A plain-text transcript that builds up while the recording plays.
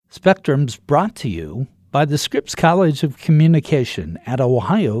Spectrum's brought to you by the Scripps College of Communication at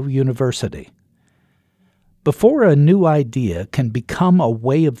Ohio University. Before a new idea can become a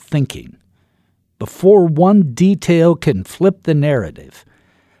way of thinking, before one detail can flip the narrative,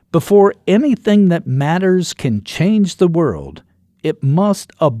 before anything that matters can change the world, it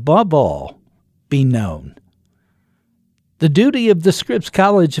must, above all, be known. The duty of the Scripps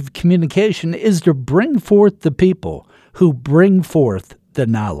College of Communication is to bring forth the people who bring forth the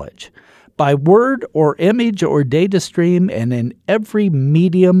knowledge, by word or image or data stream, and in every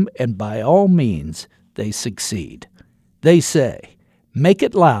medium, and by all means, they succeed. They say, make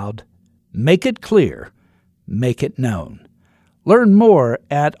it loud, make it clear, make it known. Learn more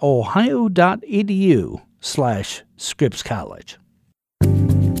at ohio.edu/Scripps College.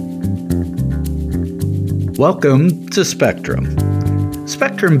 Welcome to Spectrum.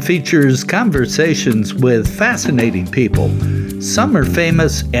 Spectrum features conversations with fascinating people. Some are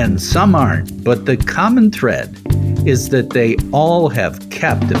famous and some aren't, but the common thread is that they all have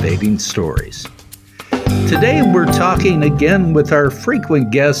captivating stories. Today we're talking again with our frequent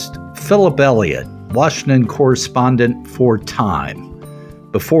guest, Philip Elliott, Washington correspondent for Time.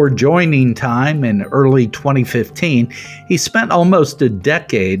 Before joining Time in early 2015, he spent almost a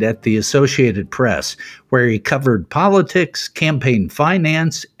decade at the Associated Press, where he covered politics, campaign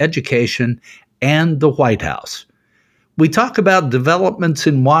finance, education, and the White House. We talk about developments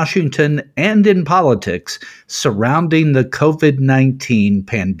in Washington and in politics surrounding the COVID-19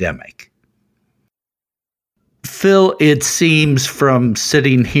 pandemic. Phil, it seems from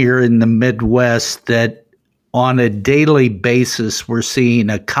sitting here in the Midwest that on a daily basis, we're seeing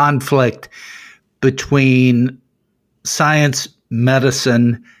a conflict between science,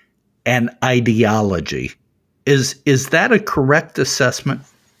 medicine, and ideology. Is that a correct assessment?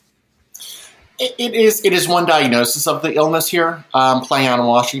 It is one diagnosis of the illness here playing out in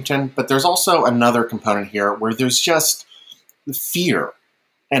Washington, but there's also another component here where there's just fear.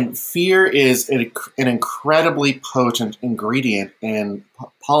 And fear is an incredibly potent ingredient in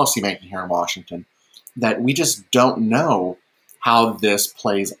policymaking here in Washington, that we just don't know how this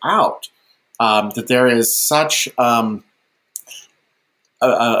plays out. That there is such a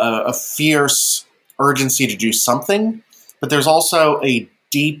fierce urgency to do something, but there's also a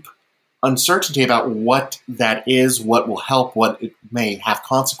deep uncertainty about what that is, what will help, what it may have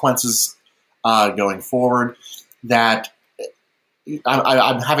consequences going forward. That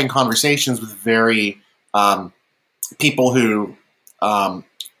I'm having conversations with very people who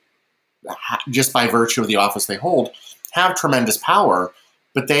just by virtue of the office they hold, have tremendous power,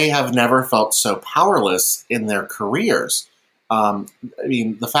 but they have never felt so powerless in their careers. I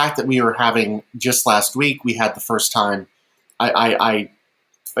mean, the fact that we were having, just last week, we had the first time, I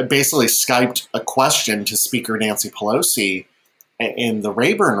basically Skyped a question to Speaker Nancy Pelosi in the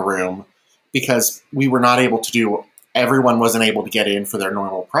Rayburn room because we were not able to do, everyone wasn't able to get in for their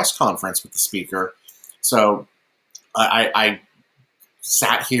normal press conference with the Speaker. So I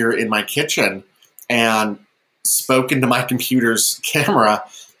sat here in my kitchen and spoke into my computer's camera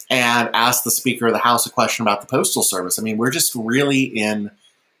and asked the Speaker of the House a question about the Postal Service. I mean, we're just really in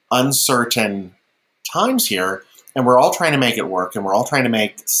uncertain times here, and we're all trying to make it work, and we're all trying to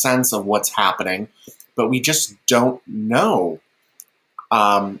make sense of what's happening, but we just don't know.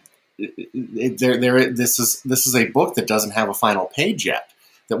 This is a book that doesn't have a final page yet,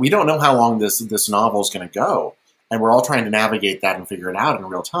 that we don't know how long this novel is going to go. And we're all trying to navigate that and figure it out in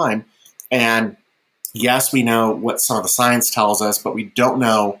real time. And yes, we know what some of the science tells us, but we don't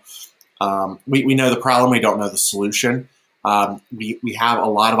know. We know the problem. We don't know the solution. We have a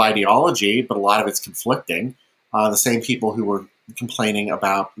lot of ideology, but a lot of it's conflicting. The same people who were complaining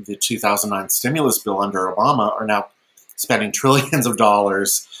about the 2009 stimulus bill under Obama are now spending trillions of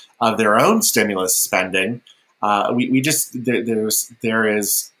dollars of their own stimulus spending. There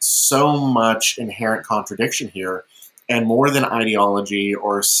is so much inherent contradiction here, and more than ideology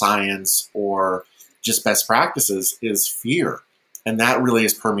or science or just best practices is fear. And that really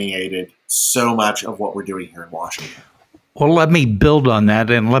has permeated so much of what we're doing here in Washington. Well, let me build on that,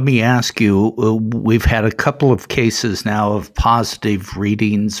 and let me ask you, we've had a couple of cases now of positive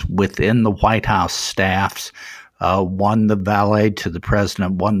readings within the White House staffs. One the valet to the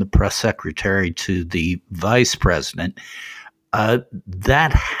president, one the press secretary to the vice president.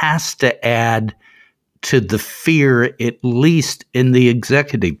 That has to add to the fear, at least in the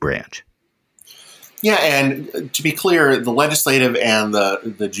executive branch. Yeah, and to be clear, the legislative and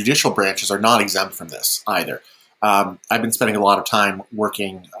the judicial branches are not exempt from this either. I've been spending a lot of time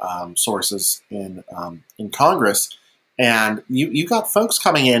working sources in Congress, and you got folks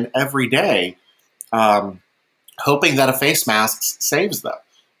coming in every day hoping that a face mask saves them.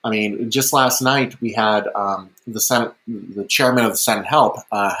 I mean, just last night we had the chairman of the Senate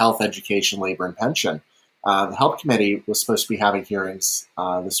Health, Education, Labor, and Pension. The Help Committee was supposed to be having hearings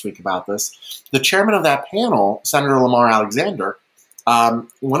this week about this. The chairman of that panel, Senator Lamar Alexander,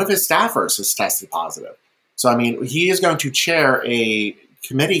 one of his staffers has tested positive. So, I mean, he is going to chair a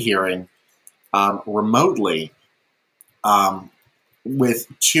committee hearing remotely with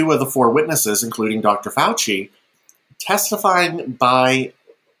two of the four witnesses, including Dr. Fauci, testifying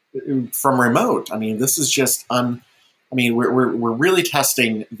from remote. I mean, this is just we're really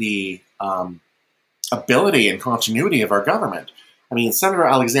testing the ability and continuity of our government. I mean, Senator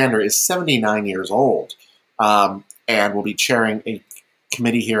Alexander is 79 years old and will be chairing a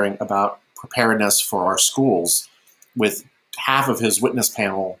committee hearing about preparedness for our schools with half of his witness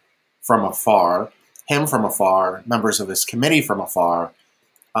panel from afar, him from afar, members of his committee from afar,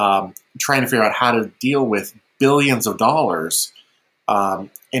 trying to figure out how to deal with billions of dollars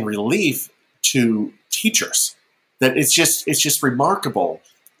in relief to teachers. That it's just remarkable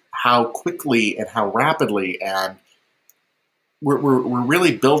how quickly and how rapidly, and we're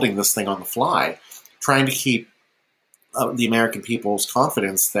really building this thing on the fly, trying to keep the American people's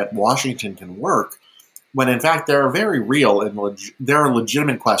confidence that Washington can work, when in fact there are very real and there are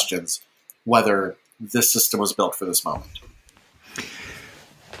legitimate questions whether this system was built for this moment.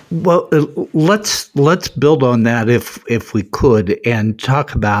 Well, let's build on that if we could, and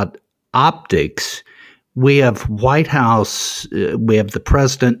talk about optics. We have White House, we have the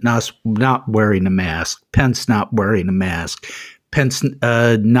president not wearing a mask, Pence not wearing a mask, Pence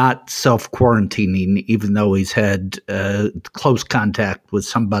not self-quarantining, even though he's had close contact with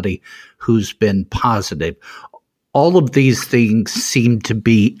somebody who's been positive. All of these things seem to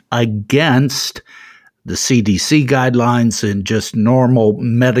be against the CDC guidelines and just normal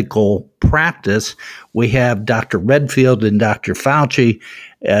medical practice. We have Dr. Redfield and Dr. Fauci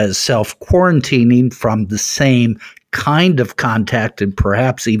as self-quarantining from the same kind of contact and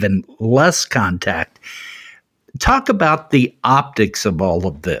perhaps even less contact. Talk about the optics of all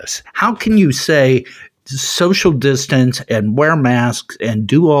of this. How can you say social distance and wear masks and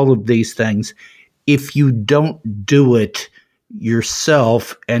do all of these things if you don't do it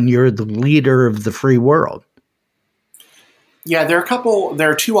yourself and you're the leader of the free world? Yeah, there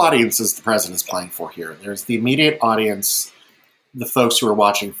are two audiences the president's playing for here. There's the immediate audience, the folks who are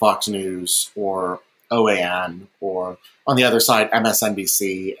watching Fox News or OAN, or on the other side,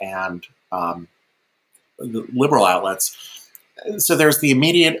 MSNBC and the liberal outlets. So there's the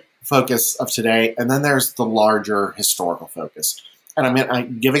immediate focus of today, and then there's the larger historical focus. And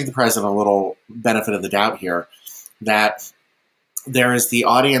I'm giving the president a little benefit of the doubt here that there is the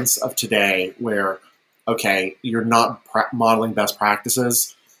audience of today where, okay, you're not modeling best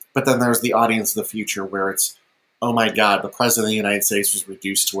practices, but then there's the audience of the future where it's, oh my God, the president of the United States was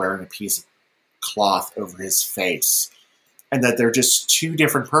reduced to wearing a piece of cloth over his face. And that there are just two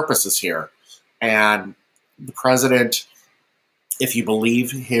different purposes here. And the president, if you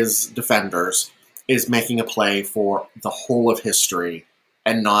believe his defenders, is making a play for the whole of history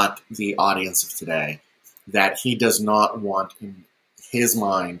and not the audience of today. That he does not want in his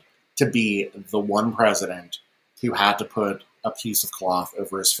mind to be the one president who had to put a piece of cloth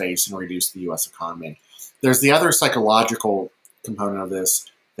over his face and reduce the U.S. economy. There's the other psychological component of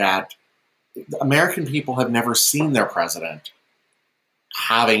this, that American people have never seen their president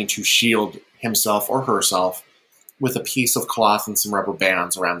having to shield himself or herself with a piece of cloth and some rubber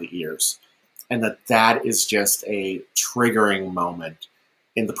bands around the ears. And that is just a triggering moment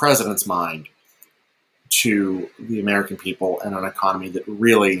in the president's mind to the American people and an economy that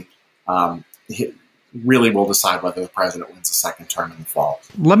really will decide whether the president wins a second term in the fall.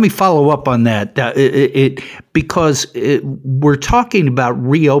 Let me follow up on that because we're talking about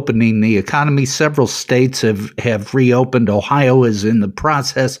reopening the economy. Several states have reopened. Ohio is in the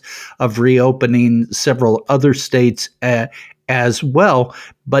process of reopening, several other states as well.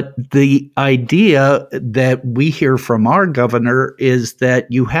 But the idea that we hear from our governor is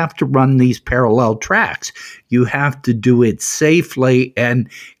that you have to run these parallel tracks. You have to do it safely and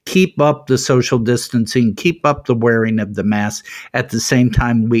keep up the social distancing, keep up the wearing of the mask at the same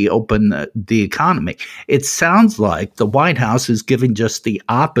time we open the economy. It sounds like the White House is giving just the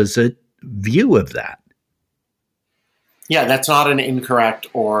opposite view of that. Yeah, that's not an incorrect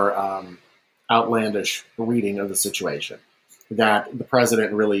or outlandish reading of the situation. That the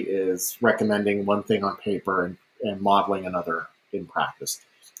president really is recommending one thing on paper and modeling another in practice.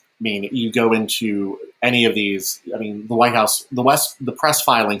 I mean, you go into any of these, I mean, the White House, the press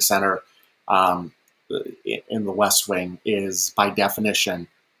filing center in the West Wing is by definition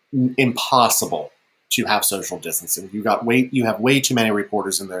impossible to have social distancing. You have way too many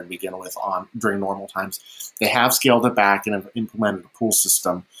reporters in there to begin with during normal times. They have scaled it back and have implemented a pool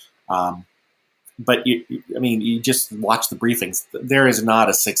system. But you just watch the briefings. There is not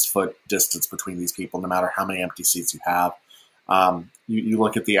a 6-foot distance between these people, no matter how many empty seats you have. You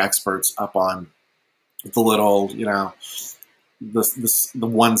look at the experts up on the little, the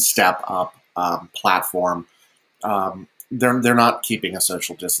one step up platform. They're not keeping a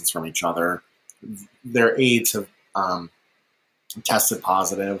social distance from each other. Their aides have tested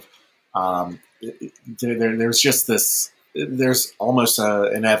positive. There's just this. There's almost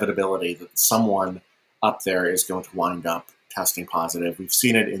an inevitability that someone up there is going to wind up testing positive. We've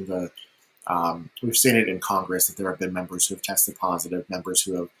seen it in Congress that there have been members who have tested positive, staffers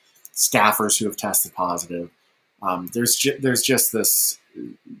who have tested positive. There's just this.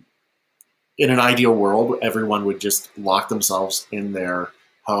 In an ideal world, everyone would just lock themselves in their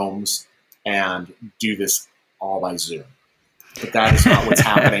homes and do this all by Zoom. But that is not what's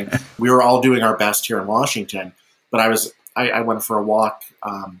happening. We were all doing our best here in Washington, but I went for a walk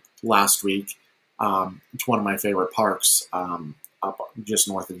last week to one of my favorite parks up just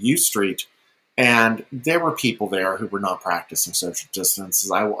north of U Street, and there were people there who were not practicing social distance.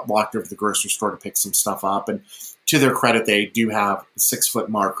 I walked over to the grocery store to pick some stuff up, and to their credit, they do have 6-foot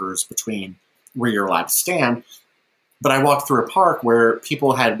markers between where you're allowed to stand. But I walked through a park where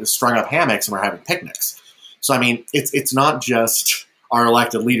people had strung up hammocks and were having picnics. So, it's not just our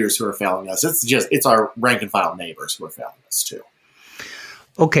elected leaders who are failing us. It's our rank and file neighbors who are failing us too.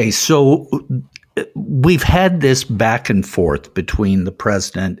 Okay, so we've had this back and forth between the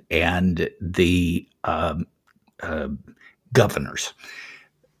president and the governors.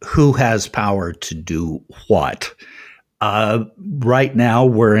 Who has power to do what? Right now,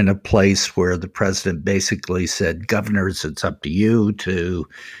 we're in a place where the president basically said, governors, it's up to you to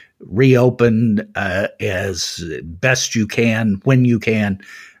reopen as best you can, when you can,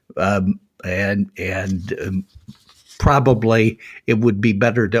 and probably it would be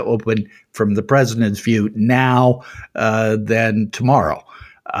better to open, from the president's view, now than tomorrow.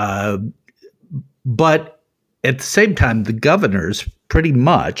 But at the same time, the governors pretty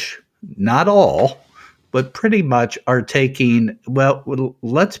much, not all, but pretty much are taking, well,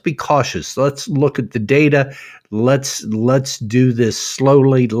 let's be cautious. Let's look at the data. Let's do this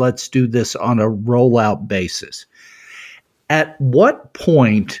slowly. Let's do this on a rollout basis. At what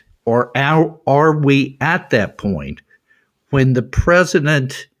point, or are we at that point, when the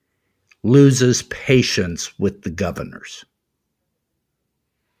president loses patience with the governors?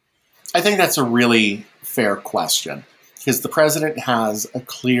 I think that's a really fair question, because the president has a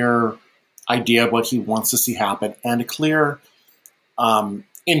clear idea of what he wants to see happen and a clear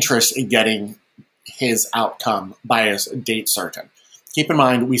interest in getting his outcome by a date certain. Keep in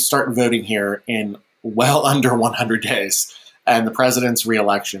mind, we start voting here in well under 100 days, and the president's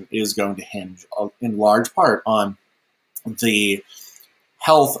reelection is going to hinge in large part on the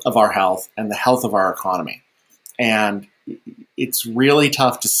health of our health and the health of our economy. And it's really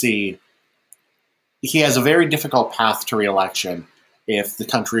tough to see. He has a very difficult path to reelection if the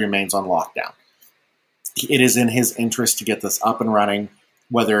country remains on lockdown. It is in his interest to get this up and running,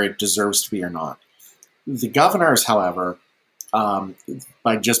 whether it deserves to be or not. The governors, however, by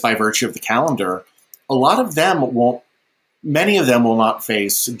virtue of the calendar, many of them will not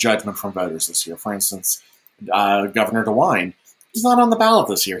face judgment from voters this year. For instance, Governor DeWine is not on the ballot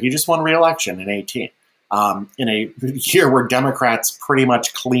this year. He just won re-election in 2018. In a year where Democrats pretty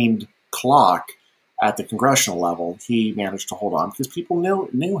much cleaned clock at the congressional level, he managed to hold on because people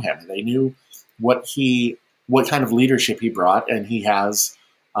knew him. They knew what kind of leadership he brought, and he has,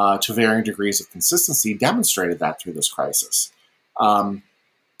 to varying degrees of consistency, demonstrated that through this crisis. The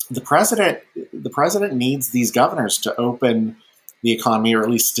president needs these governors to open the economy, or at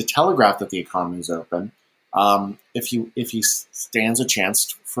least to telegraph that the economy is open, if he stands a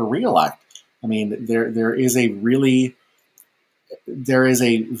chance for re-elect. There is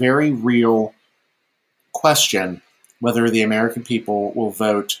a very real question whether the American people will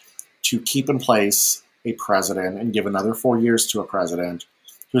vote to keep in place a president and give another 4 years to a president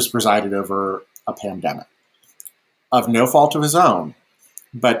who has presided over a pandemic of no fault of his own.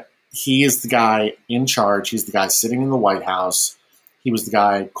 But he is the guy in charge. He's the guy sitting in the White House. He was the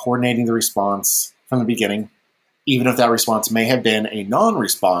guy coordinating the response from the beginning, even if that response may have been a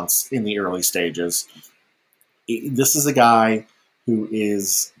non-response in the early stages. This is a guy who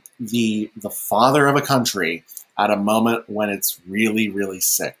is the father of a country at a moment when it's really, really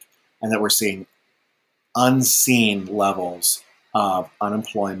sick, and that we're seeing unseen levels of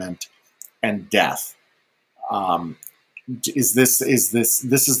unemployment and death. This is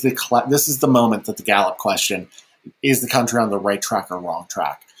the moment that the Gallup question, is the country on the right track or wrong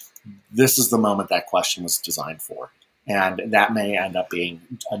track? This is the moment that question was designed for. And that may end up being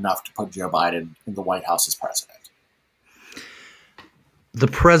enough to put Joe Biden in the White House as president. The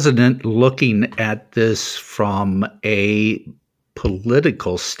president, looking at this from a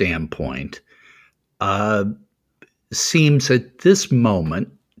political standpoint, seems at this moment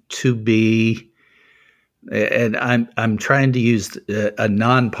to be, and I'm trying to use a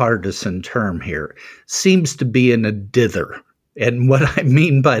nonpartisan term here, seems to be in a dither. And what I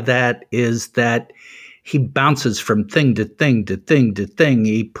mean by that is that he bounces from thing to thing to thing to thing.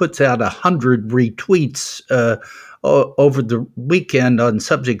 He puts out 100 retweets over the weekend on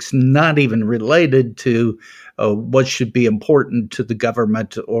subjects not even related to what should be important to the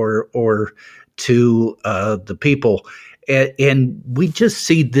government or to the people. And we just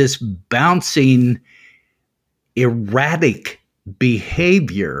see this bouncing, erratic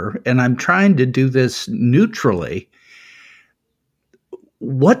behavior, and I'm trying to do this neutrally.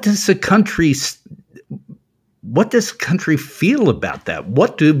 What does the country feel about that?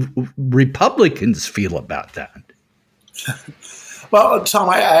 What do Republicans feel about that? Well, Tom,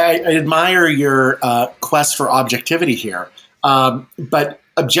 I admire your quest for objectivity here. But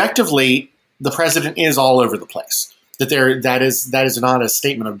objectively, the president is all over the place. That is not a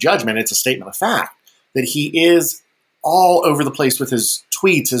statement of judgment. It's a statement of fact that he is all over the place with his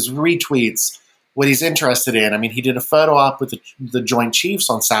tweets, his retweets, what he's interested in. I mean, he did a photo op with the Joint Chiefs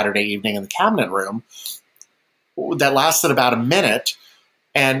on Saturday evening in the cabinet room that lasted about a minute,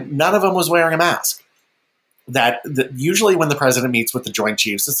 and none of them was wearing a mask. That usually when the president meets with the Joint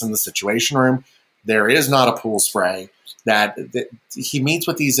Chiefs, it's in the Situation Room. There is not a pool spray. That he meets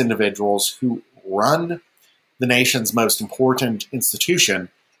with these individuals who run the nation's most important institution,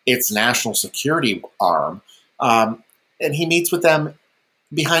 its national security arm, and he meets with them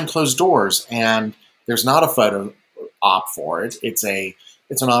behind closed doors. And there's not a photo op for it. It's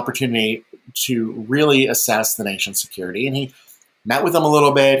an opportunity to really assess the nation's security. And he met with them a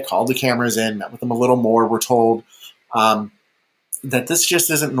little bit, called the cameras in, met with them a little more. We're told that this just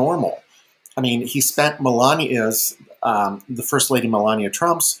isn't normal. I mean, he spent Melania's, the First Lady Melania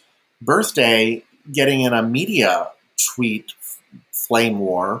Trump's birthday getting in a media tweet flame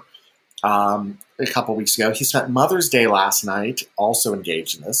war a couple weeks ago. He spent Mother's Day last night also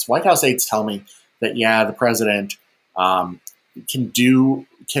engaged in this. White House aides tell me that, yeah, the president can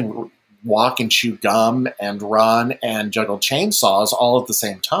walk and chew gum and run and juggle chainsaws all at the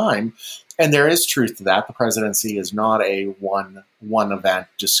same time. And there is truth to that. The presidency is not a one event,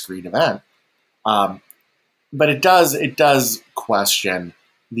 discrete event. But it does question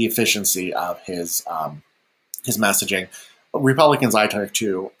the efficiency of his messaging. Republicans I talk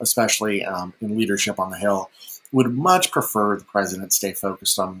to, especially in leadership on the Hill, would much prefer the president stay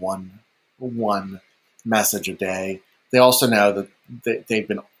focused on one message a day. They also know that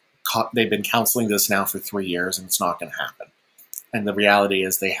they've been counseling this now for 3 years, and it's not going to happen. And the reality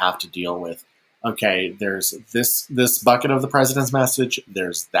is they have to deal with, okay, there's this bucket of the president's message,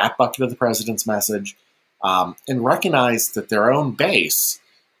 there's that bucket of the president's message, and recognize that their own base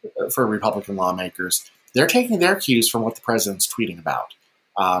for Republican lawmakers, they're taking their cues from what the president's tweeting about.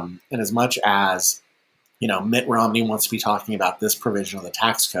 And as much as, Mitt Romney wants to be talking about this provision of the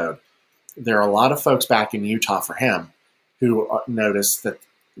tax code, there are a lot of folks back in Utah for him who notice that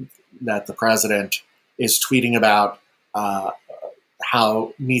the president is tweeting about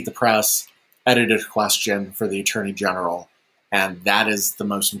how Meet the Press edited a question for the attorney general. And that is the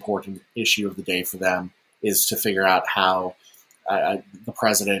most important issue of the day for them, is to figure out how the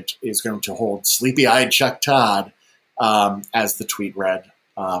president is going to hold sleepy-eyed Chuck Todd, as the tweet read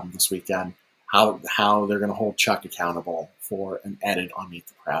this weekend, how they're going to hold Chuck accountable for an edit on Meet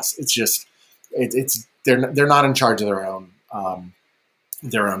the Press. It's just they're not in charge of their own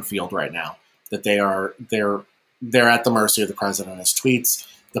field right now. That they're at the mercy of the president and his tweets.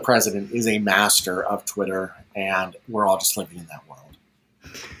 The president is a master of Twitter, and we're all just living in that world.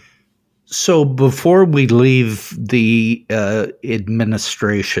 So before we leave the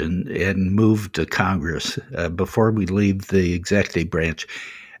administration and move to Congress, before we leave the executive branch,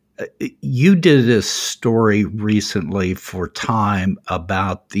 you did a story recently for Time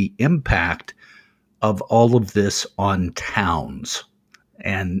about the impact of all of this on towns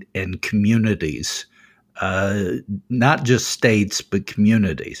and communities, not just states, but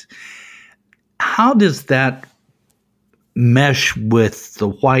communities. How does that mesh with the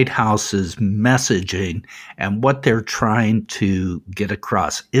White House's messaging and what they're trying to get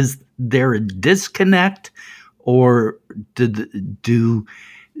across? Is there a disconnect, or do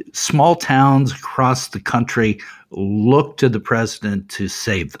small towns across the country look to the president to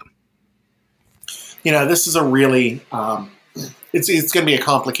save them? This is a really it's going to be a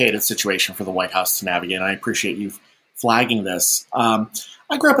complicated situation for the White House to navigate. And I appreciate you flagging this. I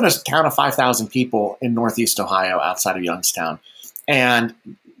grew up in a town of 5,000 people in Northeast Ohio, outside of Youngstown, and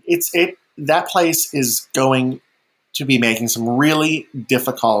that place is going to be making some really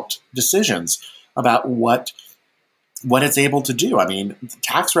difficult decisions about what it's able to do. I mean,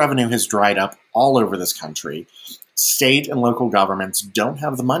 tax revenue has dried up all over this country. State and local governments don't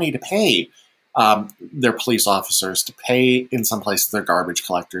have the money to pay their police officers, to pay, in some places, their garbage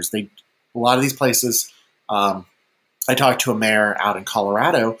collectors. A lot of these places, I talked to a mayor out in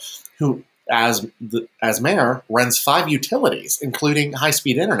Colorado who, as mayor, runs 5 utilities, including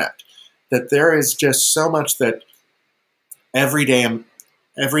high-speed internet. That there is just so much that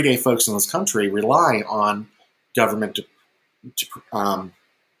everyday folks in this country rely on government to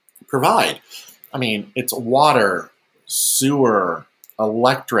provide. I mean, it's water, sewer,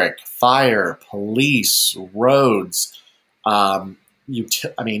 electric, fire, police, roads.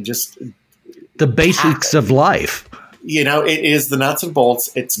 Just the basics of life. It is the nuts and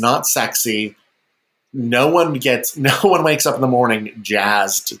bolts. It's not sexy. No one wakes up in the morning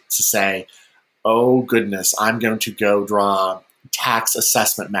jazzed to say, "Oh goodness, I'm going to go draw tax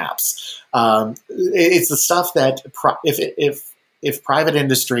assessment maps." It's the stuff that if private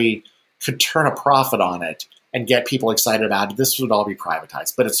industry could turn a profit on it and get people excited about it, this would all be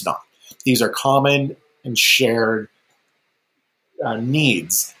privatized. But it's not. These are common and shared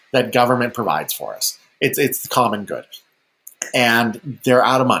needs that government provides for us. It's the common good, and they're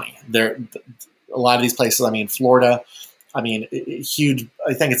out of money. A lot of these places. I mean, Florida. I mean, huge.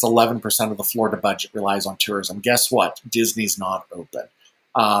 I think it's 11% of the Florida budget relies on tourism. Guess what? Disney's not open.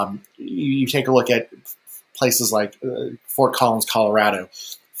 You take a look at places like Fort Collins, Colorado.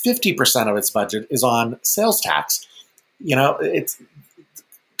 50% of its budget is on sales tax. It's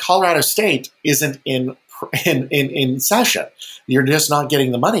Colorado State isn't in session. You're just not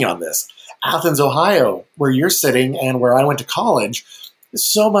getting the money on this. Athens, Ohio, where you're sitting and where I went to college,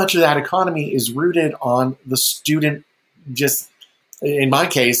 so much of that economy is rooted on the student, just in my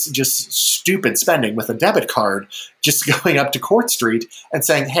case, just stupid spending with a debit card, just going up to Court Street and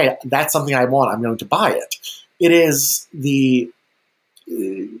saying, "Hey, that's something I want. I'm going to buy it." It is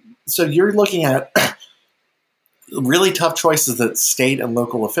so you're looking at really tough choices that state and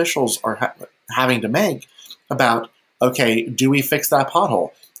local officials are having to make about, okay, do we fix that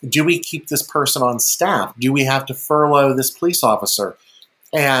pothole? Do we keep this person on staff? Do we have to furlough this police officer?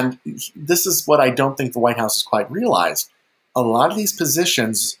 And this is what I don't think the White House has quite realized. A lot of these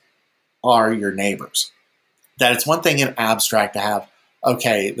positions are your neighbors. That it's one thing in abstract to have,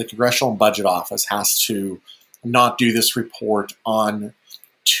 okay, the Congressional Budget Office has to not do this report on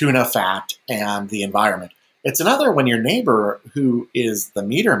tuna fat and the environment. It's another when your neighbor, who is the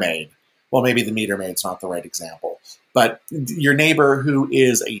meter maid, well, maybe the meter maid's not the right example, but your neighbor who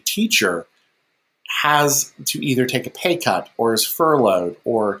is a teacher has to either take a pay cut or is furloughed,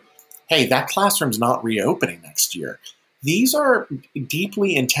 or, hey, that classroom's not reopening next year. These are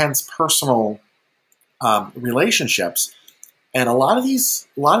deeply intense personal relationships, and a lot of these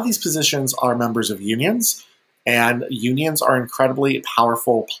positions are members of unions, and unions are incredibly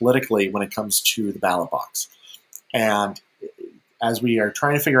powerful politically when it comes to the ballot box. And as we are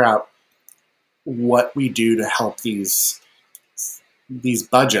trying to figure out what we do to help these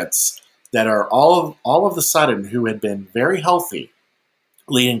budgets that are all of the sudden, who had been very healthy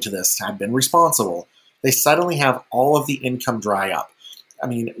leading to this, had been responsible, they suddenly have all of the income dry up. I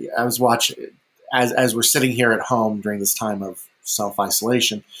mean, I was watching, as we're sitting here at home during this time of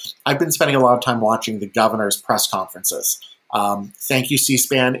self-isolation, I've been spending a lot of time watching the governor's press conferences. Thank you,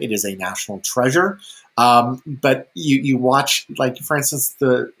 C-SPAN. It is a national treasure. But you watch, like, for instance,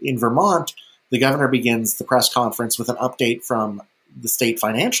 in Vermont, the governor begins the press conference with an update from the state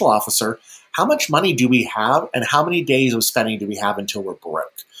financial officer. How much money do we have, and how many days of spending do we have until we're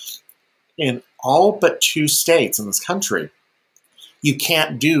broke? In all but 2 states in this country, you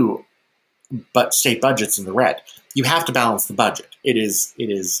can't do but state budgets in the red. You have to balance the budget. It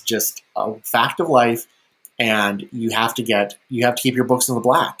is just a fact of life, and you have to keep your books in the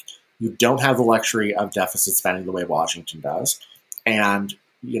black. You don't have the luxury of deficit spending the way Washington does. And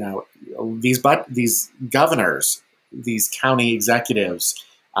these governors, these county executives,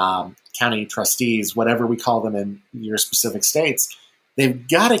 county trustees, whatever we call them in your specific states, they've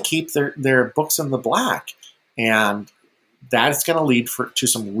got to keep their books in the black. And that's going to lead to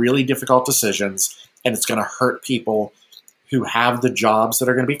some really difficult decisions, and it's going to hurt people who have the jobs that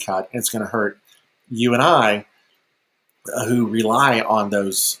are going to be cut, and it's going to hurt you and I who rely on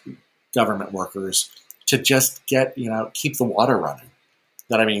those government workers to just keep the water running.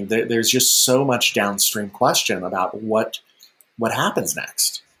 That, I mean, there's just so much downstream question about what happens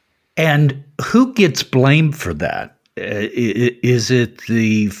next. And who gets blamed for that? Is it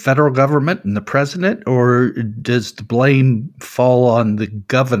the federal government and the president, or does the blame fall on the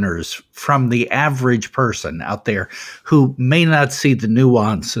governors from the average person out there who may not see the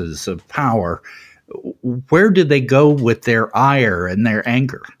nuances of power? Where do they go with their ire and their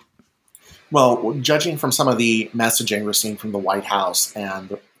anger? Well, judging from some of the messaging we're seeing from the White House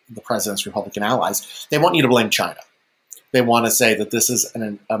and the president's Republican allies, they want you to blame China. They want to say that this is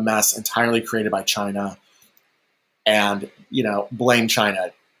a mess entirely created by China, and blame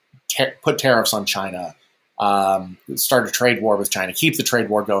China, put tariffs on China, start a trade war with China, keep the trade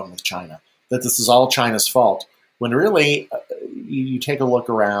war going with China. That this is all China's fault. When really, you take a look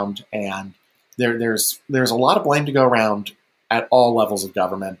around, and there's a lot of blame to go around at all levels of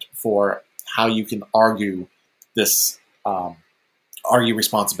government for how you can argue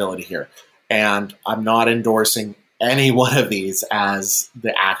responsibility here. And I'm not endorsing any one of these as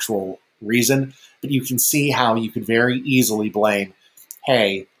the actual reason, but you can see how you could very easily blame,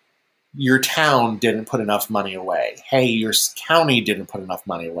 hey, your town didn't put enough money away. Hey, your county didn't put enough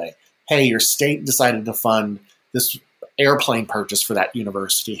money away. Hey, your state decided to fund this airplane purchase for that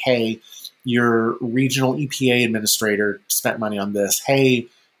university. Hey, your regional EPA administrator spent money on this. Hey,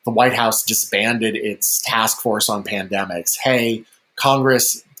 the White House disbanded its task force on pandemics. Hey,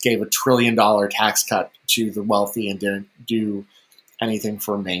 Congress gave $1 trillion tax cut to the wealthy and didn't do anything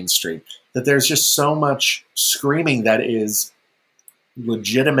for Main Street. That there's just so much screaming that is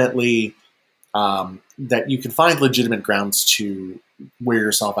legitimately, that you can find legitimate grounds to wear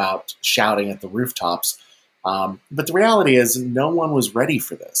yourself out shouting at the rooftops. But the reality is no one was ready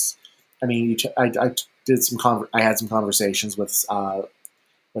for this. I mean, I had some conversations with,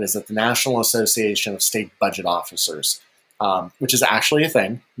 the National Association of State Budget Officers, which is actually a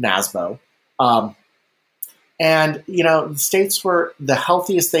thing, NASBO. And, the states were the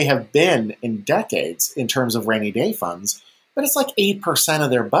healthiest they have been in decades in terms of rainy day funds, but it's like 8% of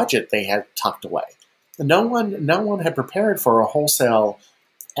their budget they had tucked away. And no one had prepared for a wholesale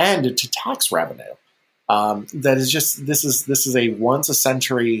end to tax revenue. That is just, this is a once a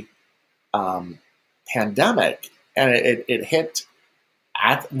century pandemic, and it hit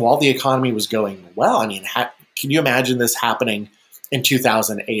while the economy was going well. I mean, can you imagine this happening in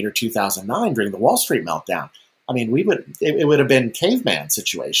 2008 or 2009 during the Wall Street meltdown? I mean, it would have been caveman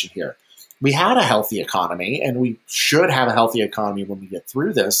situation here. We had a healthy economy, and we should have a healthy economy when we get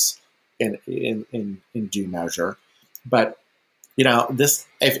through this in due measure. But this,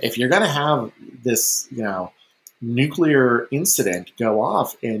 if you're going to have this, nuclear incident go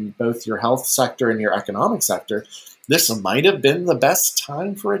off in both your health sector and your economic sector, this might have been the best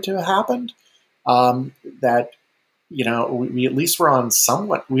time for it to have happened. We at least were on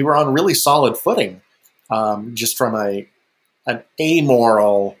really solid footing, just from an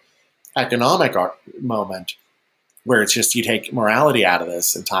amoral economic moment, where it's just you take morality out of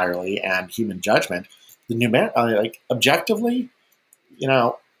this entirely and human judgment. Objectively,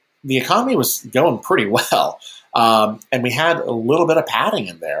 the economy was going pretty well, and we had a little bit of padding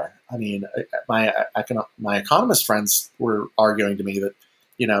in there. I mean, my economist friends were arguing to me that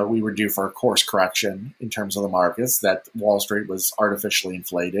we were due for a course correction in terms of the markets, that Wall Street was artificially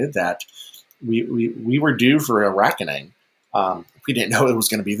inflated, that we were due for a reckoning. We didn't know it was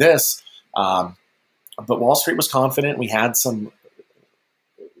going to be this, but Wall Street was confident. We had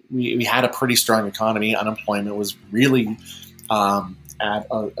a pretty strong economy. Unemployment was really at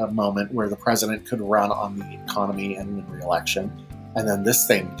a moment where the president could run on the economy and win re-election. And then this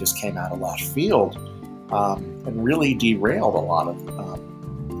thing just came out of left field and really derailed a lot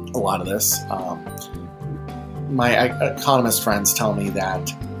of this. My economist friends tell me that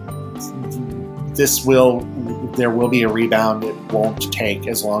there will be a rebound. It won't take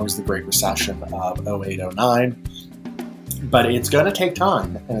as long as the Great Recession of 08-09, but it's going to take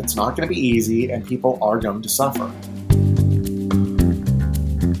time, and it's not going to be easy, and people are going to suffer.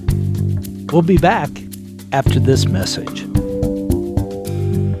 We'll be back after this message.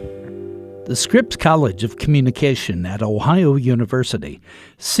 The Scripps College of Communication at Ohio University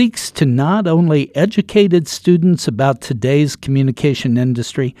seeks to not only educate its students about today's communication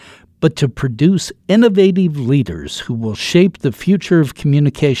industry, but to produce innovative leaders who will shape the future of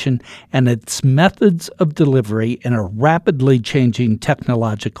communication and its methods of delivery in a rapidly changing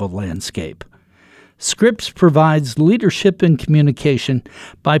technological landscape. Scripps provides leadership and communication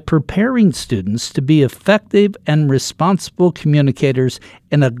by preparing students to be effective and responsible communicators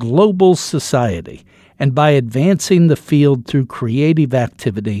in a global society, and by advancing the field through creative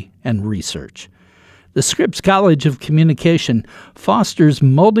activity and research. The Scripps College of Communication fosters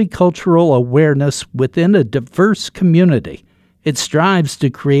multicultural awareness within a diverse community. It strives to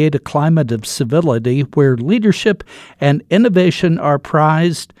create a climate of civility where leadership and innovation are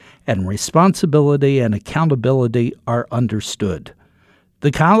prized and responsibility and accountability are understood. The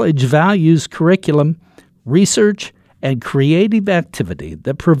college values curriculum, research, and creative activity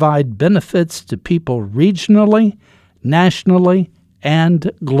that provide benefits to people regionally, nationally,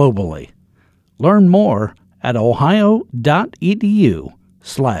 and globally. Learn more at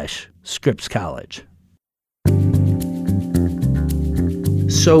ohio.edu/Scripps College.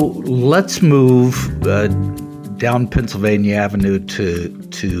 So let's move down Pennsylvania Avenue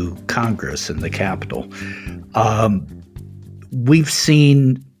to Congress and the Capitol. We've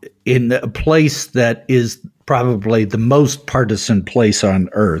seen in a place that is probably the most partisan place on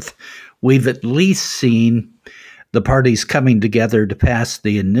earth, we've at least seen the parties coming together to pass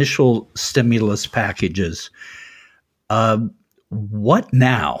the initial stimulus packages. What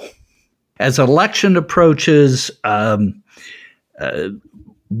now? As election approaches,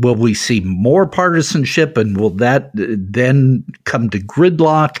 will we see more partisanship, and will that then come to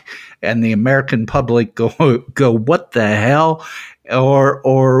gridlock and the American public go what the hell?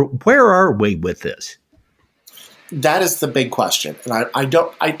 Or where are we with this? That is the big question. And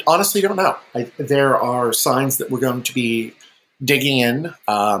I honestly don't know. There are signs that we're going to be digging in,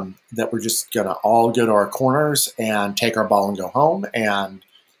 that we're just going to all go to our corners and take our ball and go home and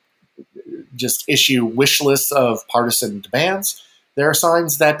just issue wish lists of partisan demands. There are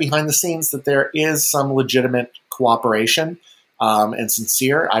signs that behind the scenes that there is some legitimate cooperation and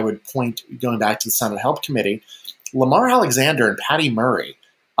sincere. I would point, going back to the Senate Health Committee, Lamar Alexander and Patty Murray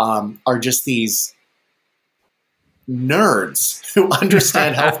are just these nerds who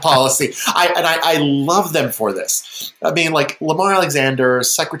understand health policy. I love them for this. I mean, like Lamar Alexander,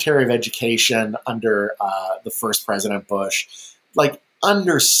 Secretary of Education under the first President Bush, like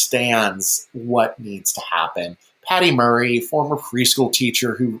understands what needs to happen. Patty Murray, former preschool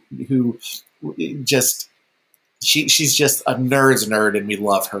teacher who just she's just a nerd's nerd, and we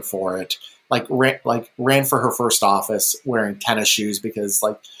love her for it. Ran for her first office wearing tennis shoes because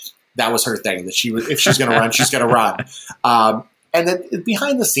that was her thing, that if she's going to run, she's going to run. And then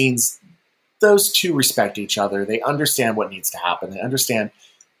behind the scenes, those two respect each other. They understand what needs to happen. They understand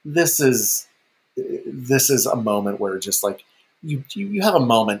this is a moment where just like you have a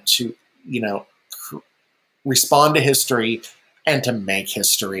moment to respond to history and to make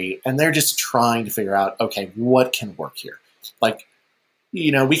history, and they're just trying to figure out, okay, what can work here?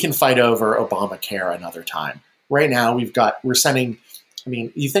 We can fight over Obamacare another time. Right now, we're sending. I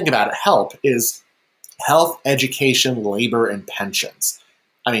mean, you think about it, HELP is health, education, labor, and pensions.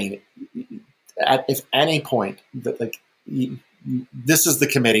 I mean, if any point that this is the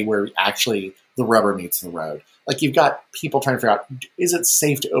committee where actually the rubber meets the road. You've got people trying to figure out, is it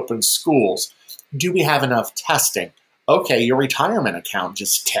safe to open schools? Do we have enough testing? Okay, your retirement account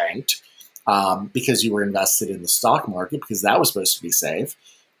just tanked because you were invested in the stock market because that was supposed to be safe.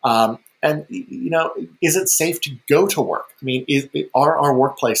 And, is it safe to go to work? I mean, are our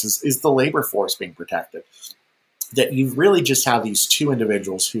workplaces, is the labor force being protected? That you really just have these two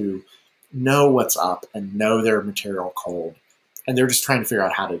individuals who know what's up and know their material cold, and they're just trying to figure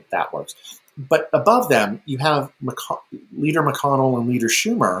out how that works. But above them, you have Leader McConnell and Leader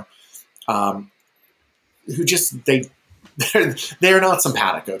Schumer, who just, they're not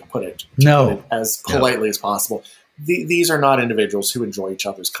simpatico, to put it as politely as possible. These are not individuals who enjoy each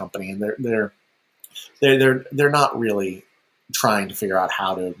other's company, and they're not really trying to figure out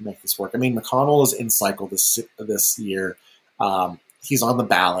how to make this work. I mean, McConnell is in cycle this year. He's on the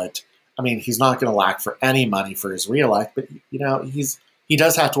ballot. I mean, he's not going to lack for any money for his reelect, but he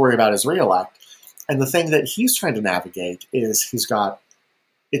does have to worry about his reelect. And the thing that he's trying to navigate is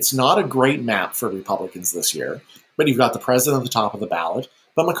it's not a great map for Republicans this year, but you've got the president at the top of the ballot.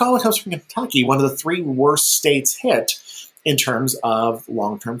 But McConnell comes from Kentucky, one of the three worst states hit in terms of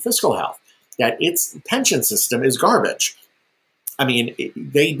long-term fiscal health. That its pension system is garbage. I mean,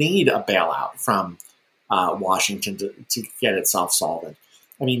 they need a bailout from Washington to get itself solvent.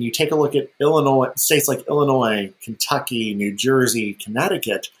 I mean, you take a look at Illinois, states like Illinois, Kentucky, New Jersey,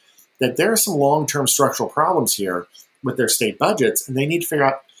 Connecticut, that there are some long-term structural problems here with their state budgets, and they need to figure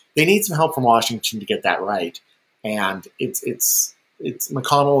out, they need some help from Washington to get that right. And it's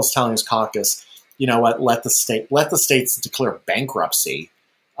McConnell is telling his caucus, you know what, let the states declare bankruptcy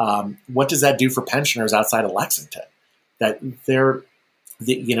What does that do for pensioners outside of Lexington? That they're,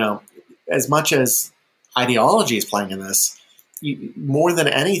 as much as ideology is playing in this, more than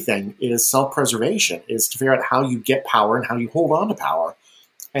anything is self-preservation, is to figure out how you get power and how you hold on to power.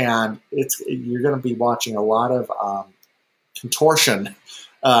 And you're going to be watching a lot of contortionists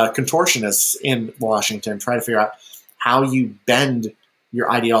in Washington try to figure out how you bend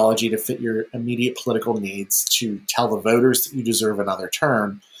your ideology to fit your immediate political needs, to tell the voters that you deserve another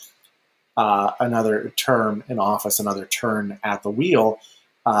term in office, another turn at the wheel,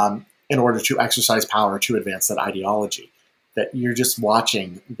 in order to exercise power to advance that ideology. That you're just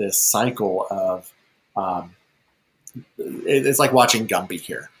watching this cycle of, it's like watching Gumby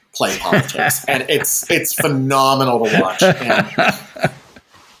here play politics, and it's phenomenal to watch.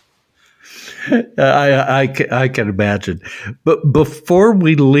 I can imagine. But before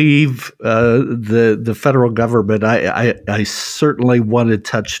we leave the federal government, I certainly want to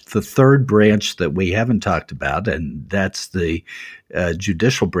touch the third branch that we haven't talked about, and that's the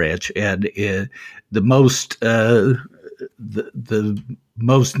judicial branch. And the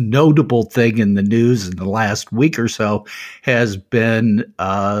most notable thing in the news in the last week or so has been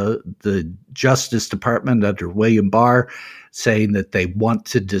the Justice Department under William Barr saying that they want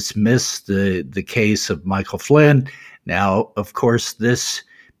to dismiss the case of Michael Flynn. Now, of course, this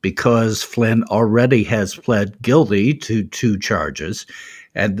because Flynn already has pled guilty to 2 charges,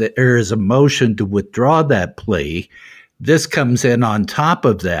 and there is a motion to withdraw that plea. This comes in on top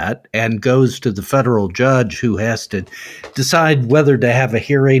of that and goes to the federal judge, who has to decide whether to have a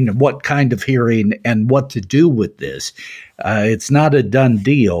hearing, what kind of hearing, and what to do with this. It's not a done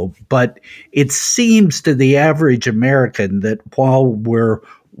deal, but it seems to the average American that while we're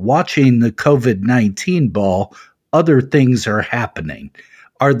watching the COVID-19 ball, other things are happening.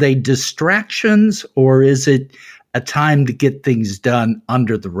 Are they distractions, or is it a time to get things done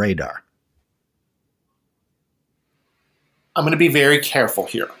under the radar? I'm going to be very careful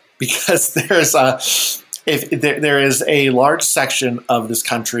here, because there is a large section of this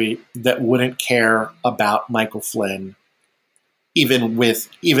country that wouldn't care about Michael Flynn, even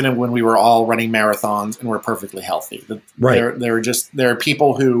when we were all running marathons and we're perfectly healthy. Right. There are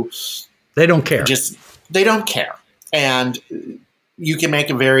people who they don't care. They don't care, and you can make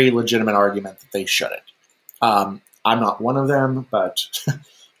a very legitimate argument that they shouldn't. I'm not one of them, but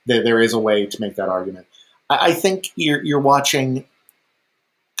there is a way to make that argument. I think you're watching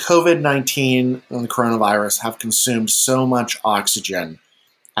COVID-19 and the coronavirus have consumed so much oxygen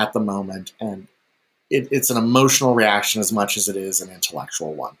at the moment, and it's an emotional reaction as much as it is an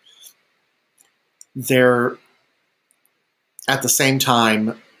intellectual one. At the same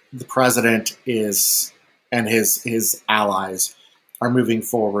time, the president and his allies are moving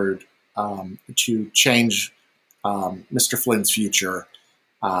forward to change Mr. Flynn's future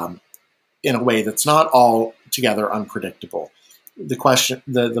in a way that's not altogether unpredictable.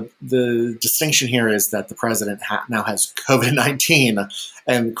 The distinction here is that the president now has COVID-19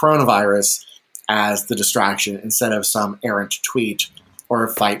 and coronavirus as the distraction, instead of some errant tweet or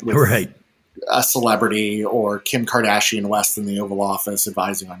a fight with a celebrity, or Kim Kardashian West in the Oval Office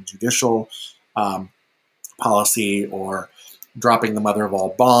advising on judicial policy, or dropping the mother of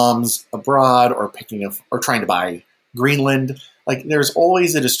all bombs abroad, or trying to buy Greenland. Like, there's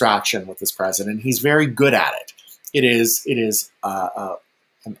always a distraction with this president. He's very good at it. It is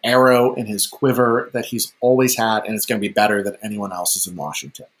an arrow in his quiver that he's always had, and it's going to be better than anyone else's in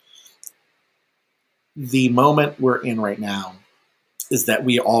Washington. The moment we're in right now is that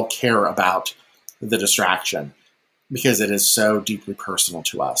we all care about the distraction, because it is so deeply personal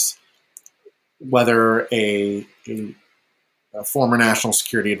to us. Whether a former national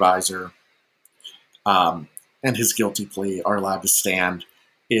security advisor and his guilty plea are allowed to stand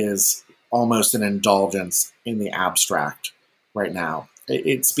is almost an indulgence in the abstract right now.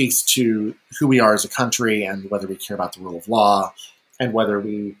 It speaks to who we are as a country, and whether we care about the rule of law, and whether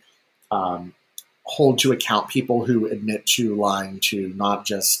we hold to account people who admit to lying to not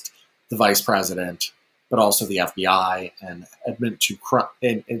just the vice president, but also the FBI, and admit to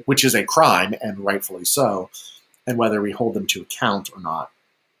which is a crime, and rightfully so, and whether we hold them to account or not.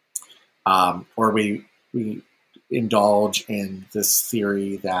 Or we indulge in this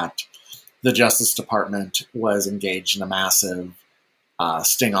theory that the Justice Department was engaged in a massive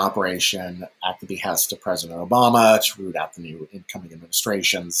sting operation at the behest of President Obama to root out the new incoming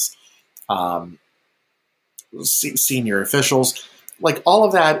administration's senior officials. Like, all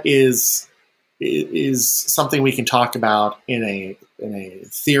of that is something we can talk about in a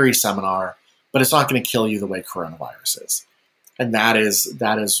theory seminar, but it's not going to kill you the way coronavirus is. And that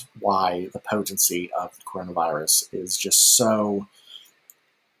is why the potency of the coronavirus is just so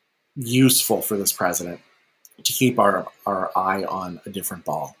useful for this president to keep our eye on a different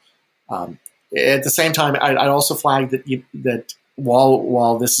ball. At the same time, I'd also flag that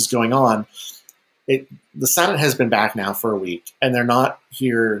while this is going on, the Senate has been back now for a week, and they're not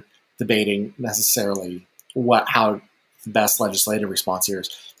here debating necessarily how the best legislative response here is.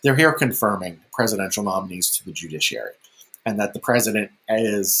 They're here confirming presidential nominees to the judiciary, and that the president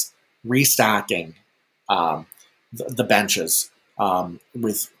is restacking the benches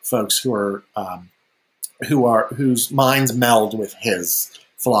with folks whose minds meld with his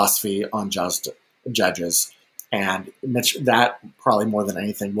philosophy on judges. And that probably more than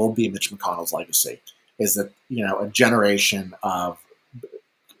anything will be Mitch McConnell's legacy, is that, a generation of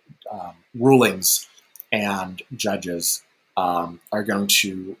rulings and judges are going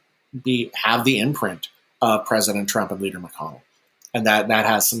to have the imprint of President Trump and Leader McConnell. And that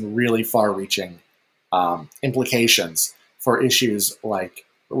has some really far-reaching implications for issues like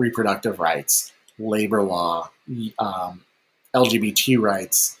reproductive rights, labor law, LGBT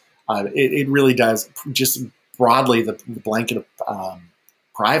rights. It really does, just broadly, the blanket of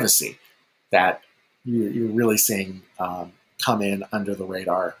privacy that you're really seeing come in under the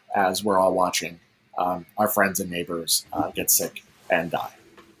radar as we're all watching our friends and neighbors get sick and die.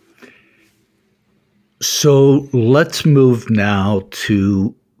 So let's move now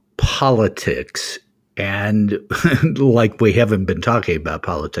to politics. And like we haven't been talking about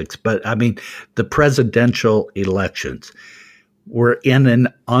politics, but I mean, the presidential elections. We're in an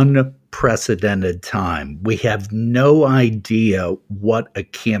unprecedented time. We have no idea what a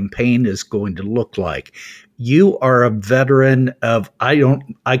campaign is going to look like. You are a veteran of,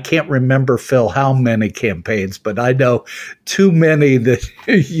 I can't remember, Phil, how many campaigns, but I know too many that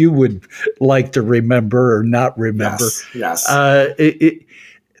you would like to remember or not remember. Yes.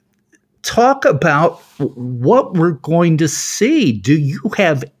 Talk about what we're going to see. Do you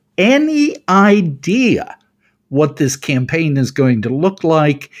have any idea what this campaign is going to look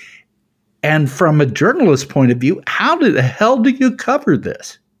like? And from a journalist point of view, how the hell do you cover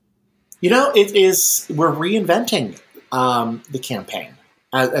this? We're reinventing the campaign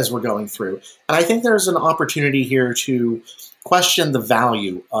as we're going through. And I think there's an opportunity here to question the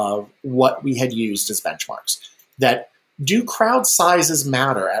value of what we had used as benchmarks. That, do crowd sizes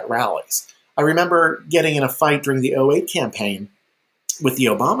matter at rallies? I remember getting in a fight during the 2008 campaign with the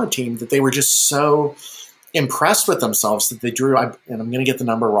Obama team that they were just so impressed with themselves that they drew, and I'm going to get the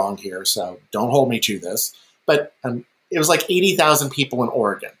number wrong here, so don't hold me to this, but it was like 80,000 people in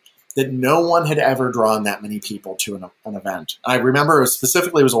Oregon, that no one had ever drawn that many people to an event. I remember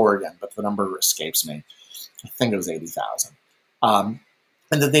specifically it was Oregon, but the number escapes me. I think it was 80,000.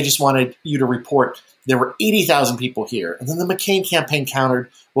 And that they just wanted you to report there were 80,000 people here. And then the McCain campaign countered,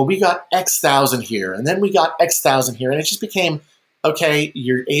 well, we got X thousand here, and then we got X thousand here. And it just became, okay,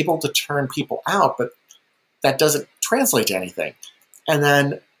 you're able to turn people out, but that doesn't translate to anything. And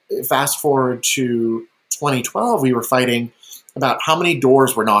then fast forward to 2012, we were fighting about how many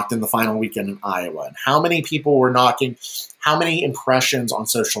doors were knocked in the final weekend in Iowa, and how many people were knocking, how many impressions on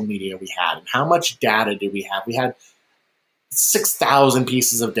social media we had, and how much data did we have. We had 6,000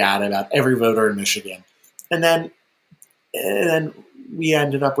 pieces of data about every voter in Michigan. And then we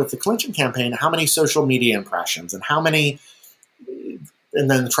ended up with the Clinton campaign, how many social media impressions and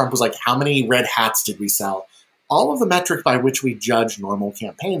then Trump was like, how many red hats did we sell? All of the metrics by which we judge normal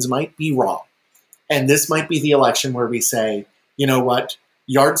campaigns might be wrong. And this might be the election where we say, you know what,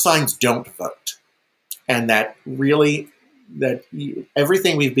 yard signs don't vote. And that really,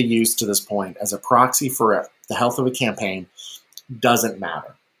 everything we've been used to this point as a proxy for the health of a campaign doesn't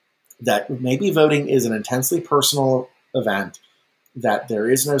matter. That maybe voting is an intensely personal event, that there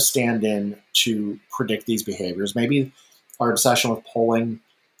is no stand-in to predict these behaviors. Maybe our obsession with polling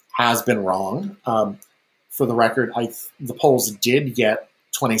has been wrong. For the record, the polls did get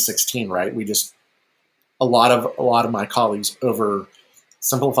 2016 right. A lot of my colleagues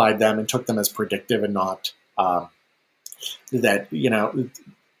oversimplified them and took them as predictive and not that,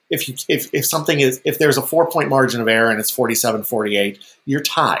 if there's a 4-point margin of error and it's 47-48, you're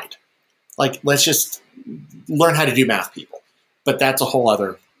tied. Like, let's just learn how to do math, people. But that's a whole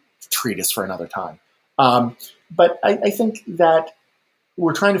other treatise for another time. But I think that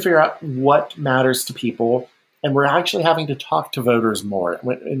we're trying to figure out what matters to people, and we're actually having to talk to voters more.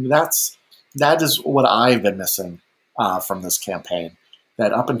 And that is what I've been missing from this campaign.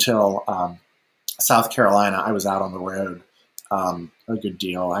 That up until South Carolina, I was out on the road a good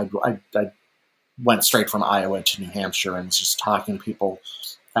deal. I went straight from Iowa to New Hampshire and was just talking to people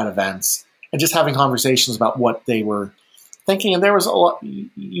at events and just having conversations about what they were thinking. And there was a lot.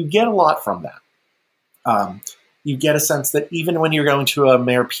 You get a lot from that. you get a sense that even when you're going to a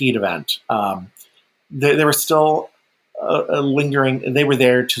Mayor Pete event, there was still a lingering. They were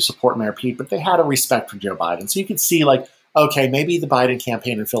there to support Mayor Pete, but they had a respect for Joe Biden. So you could see, like, okay, maybe the Biden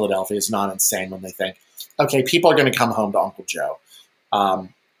campaign in Philadelphia is not insane when they think, okay, people are going to come home to Uncle Joe.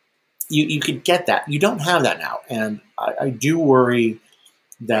 You could get that. You don't have that now. And I do worry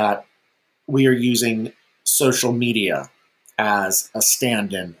that we are using social media as a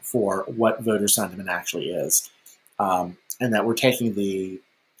stand-in for what voter sentiment actually is. And that we're taking the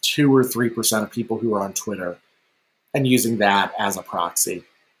 2 or 3% of people who are on Twitter and using that as a proxy.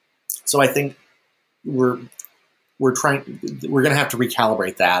 So I think we're going to have to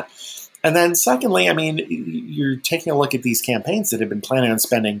recalibrate that. And then secondly, I mean, you're taking a look at these campaigns that have been planning on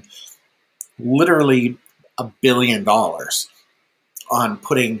spending literally $1 billion on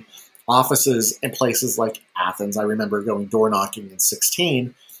putting offices in places like Athens. I remember going door knocking in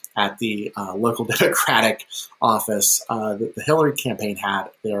 2016 at the local Democratic office that the Hillary campaign had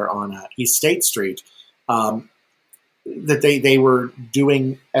there on East State Street. That they were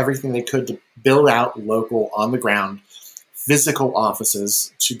doing everything they could to build out local, on the ground, physical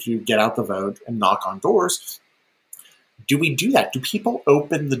offices to get out the vote and knock on doors. Do we do that? Do people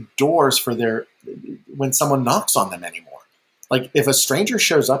open the doors for when someone knocks on them anymore? Like, if a stranger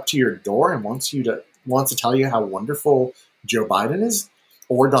shows up to your door and wants to tell you how wonderful Joe Biden is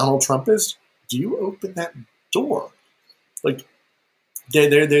or Donald Trump is, do you open that door? Like,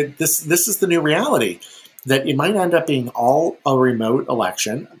 this is the new reality, that it might end up being all a remote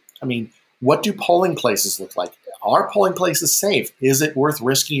election. I mean, what do polling places look like? Are polling places safe? Is it worth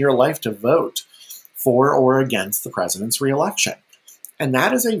risking your life to vote for or against the president's reelection? And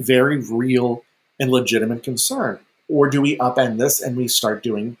that is a very real and legitimate concern. Or do we upend this and we start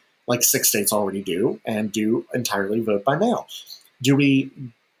doing like 6 states already do and do entirely vote by mail? Do we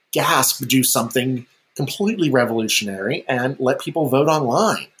do something completely revolutionary and let people vote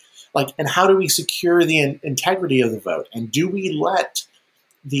online? Like, and how do we secure the integrity of the vote? And do we let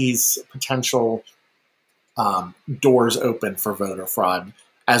these potential doors open for voter fraud,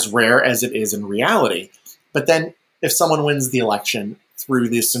 as rare as it is in reality? But then if someone wins the election through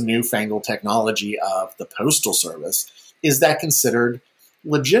this newfangled technology of the Postal Service, is that considered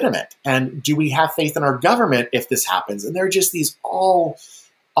legitimate? And do we have faith in our government if this happens? And there are just all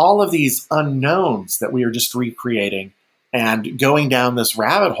of these unknowns that we are just recreating and going down this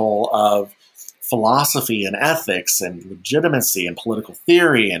rabbit hole of philosophy and ethics and legitimacy and political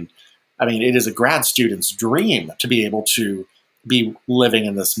theory. And I mean, it is a grad student's dream to be able to be living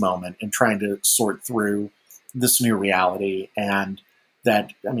in this moment and trying to sort through this new reality. And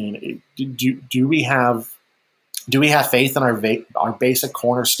that, I mean, do we have faith in our basic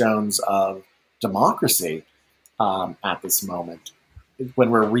cornerstones of democracy at this moment,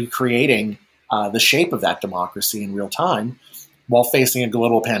 when we're recreating the shape of that democracy in real time while facing a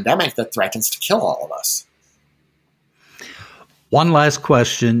global pandemic that threatens to kill all of us? One last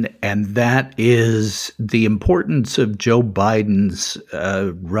question, and that is the importance of Joe Biden's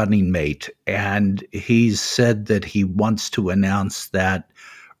running mate. And he's said that he wants to announce that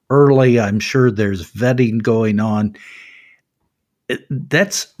early. I'm sure there's vetting going on.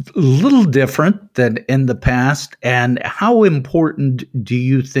 That's a little different than in the past. And how important do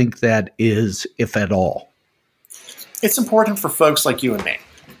you think that is, if at all? It's important for folks like you and me,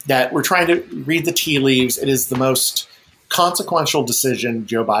 that we're trying to read the tea leaves. It is the most consequential decision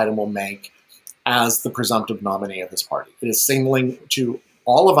Joe Biden will make as the presumptive nominee of his party. It is signaling to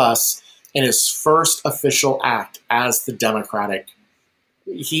all of us in his first official act as he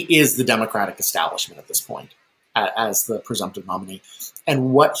is the Democratic establishment at this point, as the presumptive nominee,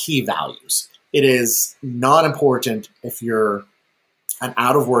 and what he values. It is not important if you're an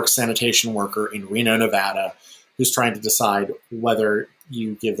out-of-work sanitation worker in Reno, Nevada, who's trying to decide whether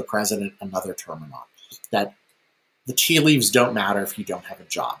you give the president another term or not. That the tea leaves don't matter if you don't have a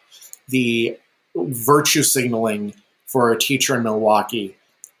job. The virtue signaling for a teacher in Milwaukee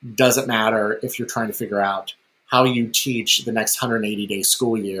doesn't matter if you're trying to figure out how you teach the next 180-day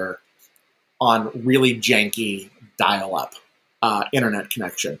school year on really janky dial-up internet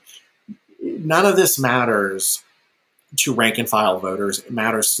connection. None of this matters to rank-and-file voters. It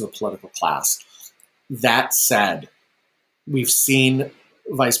matters to the political class. That said, we've seen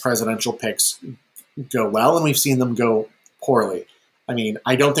vice presidential picks go well, and we've seen them go poorly. I mean,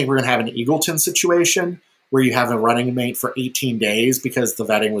 I don't think we're going to have an Eagleton situation where you have a running mate for 18 days because the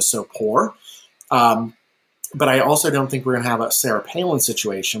vetting was so poor. But I also don't think we're going to have a Sarah Palin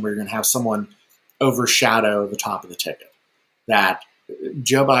situation where you're going to have someone overshadow the top of the ticket. That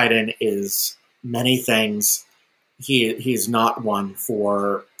Joe Biden is many things. He's not one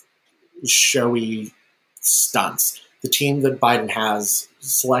for showy stunts. The team that Biden has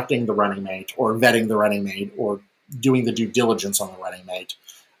selecting the running mate or vetting the running mate or doing the due diligence on the running mate,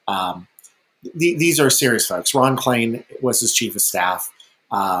 these are serious folks. Ron Klain was his chief of staff.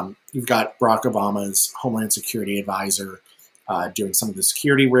 You've got Barack Obama's Homeland Security advisor doing some of the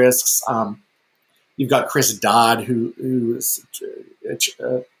security risks. You've got Chris Dodd, who is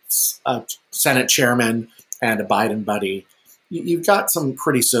a Senate chairman and a Biden buddy. You've got some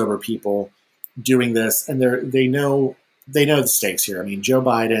pretty sober people doing this, and they know the stakes here. I mean, Joe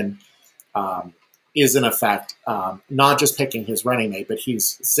Biden is in effect not just picking his running mate, but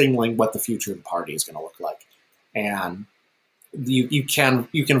he's signaling what the future of the party is going to look like. And you can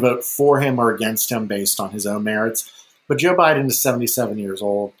vote for him or against him based on his own merits. But Joe Biden is 77 years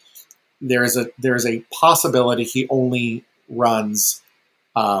old. There is a possibility he only runs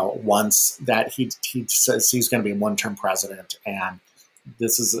once, that he says he's going to be a one-term president, and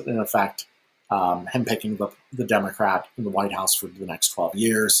this is in effect him picking the Democrat in the White House for the next 12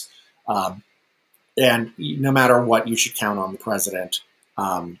 years. And no matter what, you should count on the president,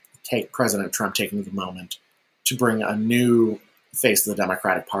 take President Trump taking the moment to bring a new face of the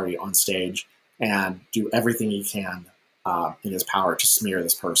Democratic Party on stage and do everything he can in his power to smear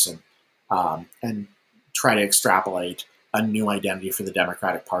this person and try to extrapolate a new identity for the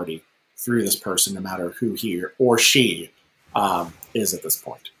Democratic Party through this person, no matter who he or she is at this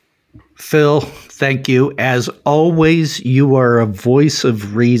point. Phil, thank you. As always, you are a voice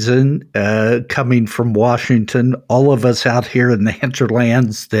of reason coming from Washington. All of us out here in the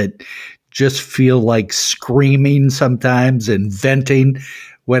hinterlands that just feel like screaming sometimes and venting.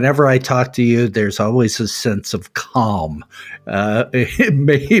 Whenever I talk to you, there's always a sense of calm.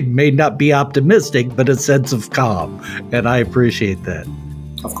 It may not be optimistic, but a sense of calm. And I appreciate that.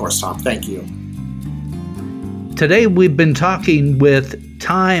 Of course, Tom. Thank you. Today, we've been talking with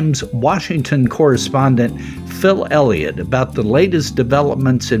Times Washington correspondent Phil Elliott about the latest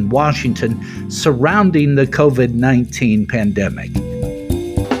developments in Washington surrounding the COVID-19 pandemic.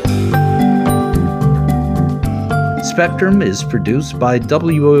 Spectrum is produced by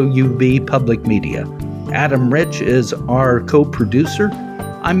WOUB Public Media. Adam Rich is our co-producer.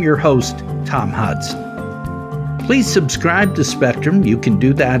 I'm your host, Tom Hudson. Please subscribe to Spectrum. You can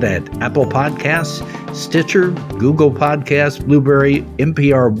do that at Apple Podcasts, Stitcher, Google Podcasts, Blueberry,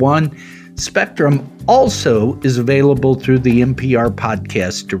 NPR One. Spectrum also is available through the NPR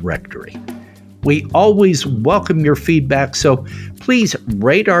Podcast directory. We always welcome your feedback, so please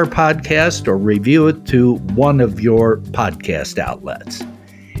rate our podcast or review it to one of your podcast outlets.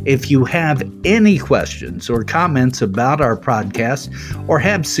 If you have any questions or comments about our podcast or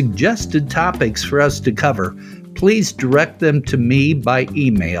have suggested topics for us to cover, please direct them to me by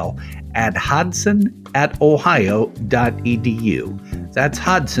email at hodson@ohio.edu. That's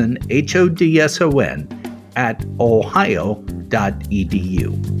Hodson, Hodson, @ohio.edu.